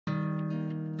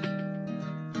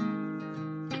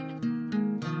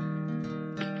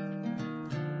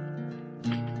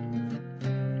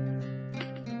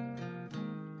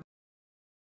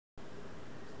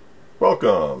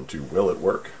Welcome to Will It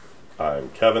Work? I'm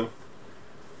Kevin.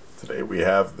 Today we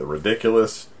have the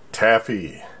ridiculous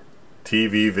Taffy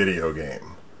TV video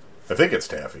game. I think it's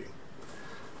Taffy.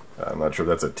 I'm not sure if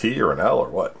that's a T or an L or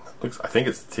what. I think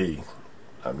it's a T.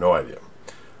 I have no idea.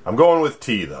 I'm going with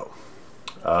T though.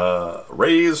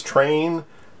 Raise, train,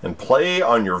 and play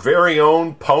on your very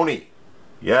own pony.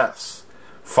 Yes.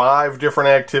 5 different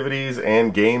activities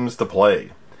and games to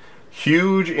play.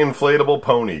 Huge inflatable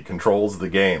pony controls the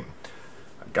game.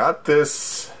 I got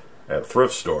this at a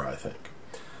thrift store, I think.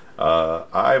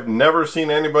 I've never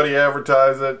seen anybody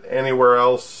advertise it anywhere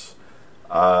else.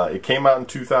 It came out in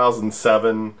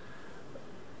 2007.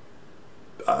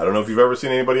 I don't know if you've ever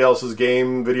seen anybody else's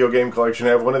video game collection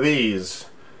have one of these,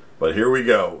 but here we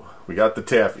go. We got the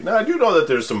Taffy. Now, I do know that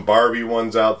there's some Barbie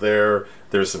ones out there.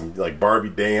 There's some like Barbie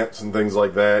Dance and things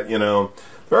like that, you know.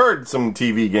 There are some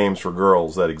TV games for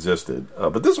girls that existed,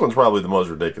 but this one's probably the most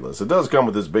ridiculous. It does come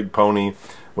with this big pony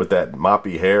with that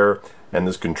moppy hair and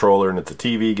this controller, and it's a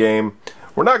TV game.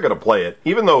 We're not going to play it,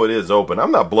 even though it is open.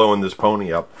 I'm not blowing this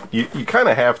pony up. You kind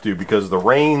of have to, because the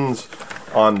reins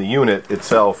on the unit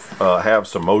itself have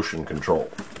some motion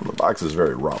control. And the box is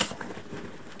very rough.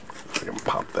 I can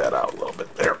pop that out a little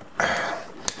bit there.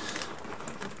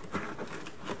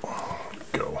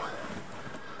 Go.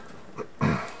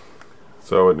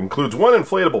 So it includes one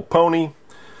inflatable pony,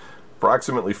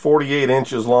 approximately 48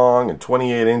 inches long and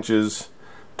 28 inches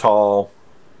tall,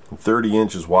 and 30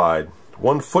 inches wide,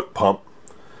 1 foot pump,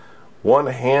 1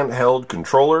 handheld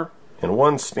controller, and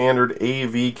 1 standard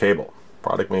AV cable.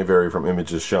 Product may vary from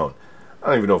images shown. I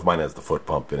don't even know if mine has the foot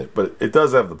pump in it, but it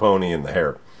does have the pony and the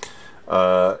hair.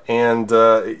 And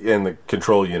the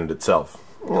control unit itself.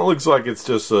 It looks like it's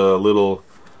just a little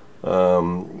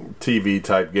TV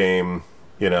type game,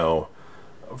 you know,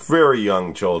 very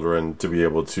young children to be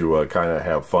able to kind of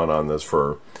have fun on this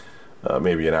for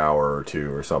maybe an hour or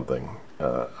two or something.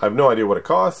 I have no idea what it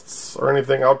costs or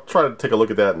anything. I'll try to take a look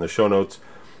at that in the show notes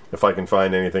if I can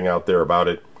find anything out there about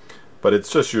it. But it's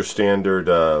just your standard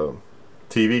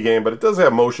TV game, but it does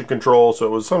have motion control, so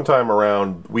it was sometime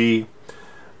around Wii,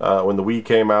 when the Wii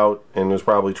came out, and was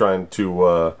probably trying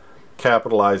to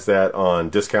capitalize that on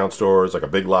discount stores like a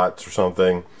Big Lots or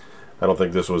something. I don't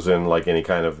think this was in like any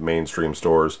kind of mainstream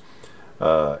stores,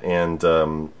 and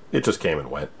it just came and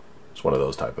went. It's one of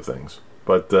those type of things.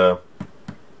 But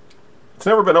it's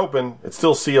never been open. It's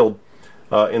still sealed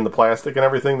in the plastic and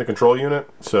everything, the control unit.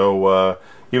 So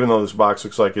even though this box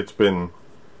looks like it's been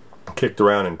kicked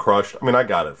around and crushed, I mean, I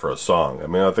got it for a song. I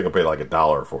mean, I think I paid like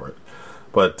 $1 for it.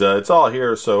 But it's all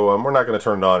here, so we're not going to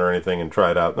turn it on or anything and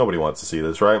try it out. Nobody wants to see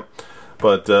this, right?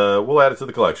 But we'll add it to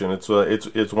the collection. It's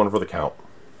one for the count.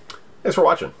 Thanks for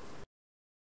watching.